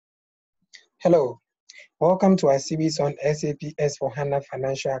Hello, welcome to our series on SAP S for HANA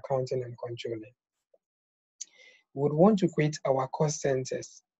Financial Accounting and Controlling. We would want to create our cost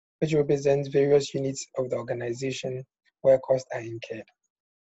centers, which represent various units of the organization where costs are incurred.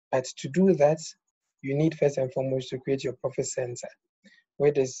 But to do that, you need first and foremost to create your profit center,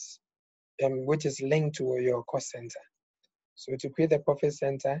 which is linked to your cost center. So to create the profit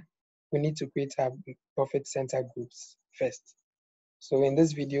center, we need to create our profit center groups first. So in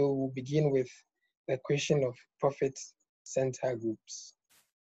this video, we'll begin with the creation of profit center groups.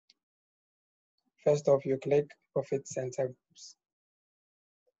 First off, you click profit center groups.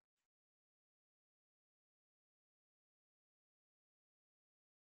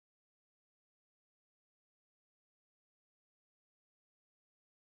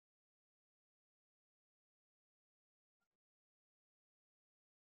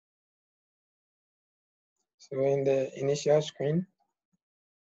 So in the initial screen,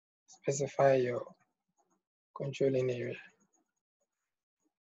 specify your controlling area.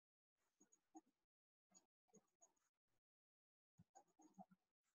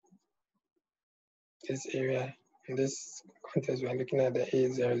 This area, in this context, we are looking at the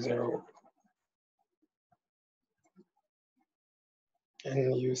A00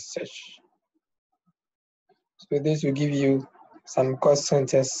 and use search. So this will give you some cost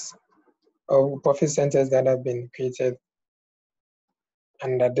centers or profit centers that have been created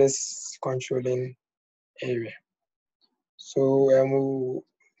under this controlling area. So we'll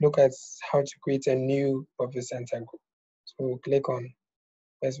look at how to create a new profit center group. So we'll click on,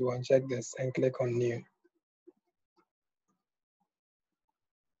 first we'll uncheck this and click on new.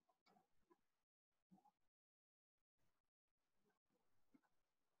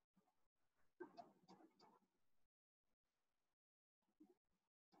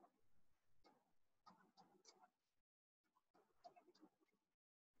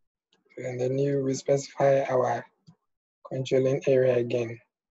 And then new, we specify our controlling area again.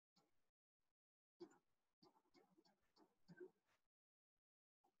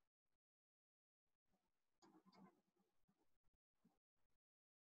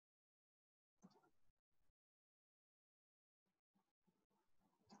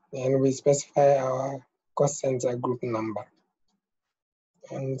 And we specify our cost center group number.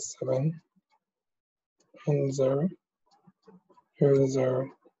 1710003.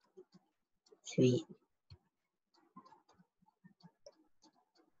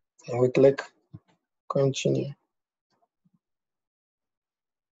 And we click continue.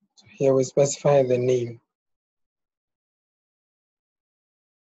 So here we specify the name.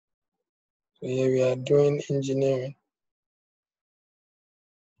 So here we are doing engineering.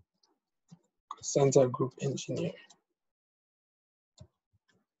 Center group engineering.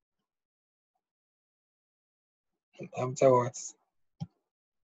 And afterwards,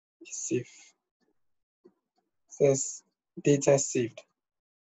 save. Says data saved.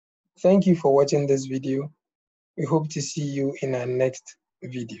 Thank you for watching this video. We hope to see you in our next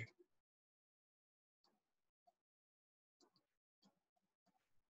video.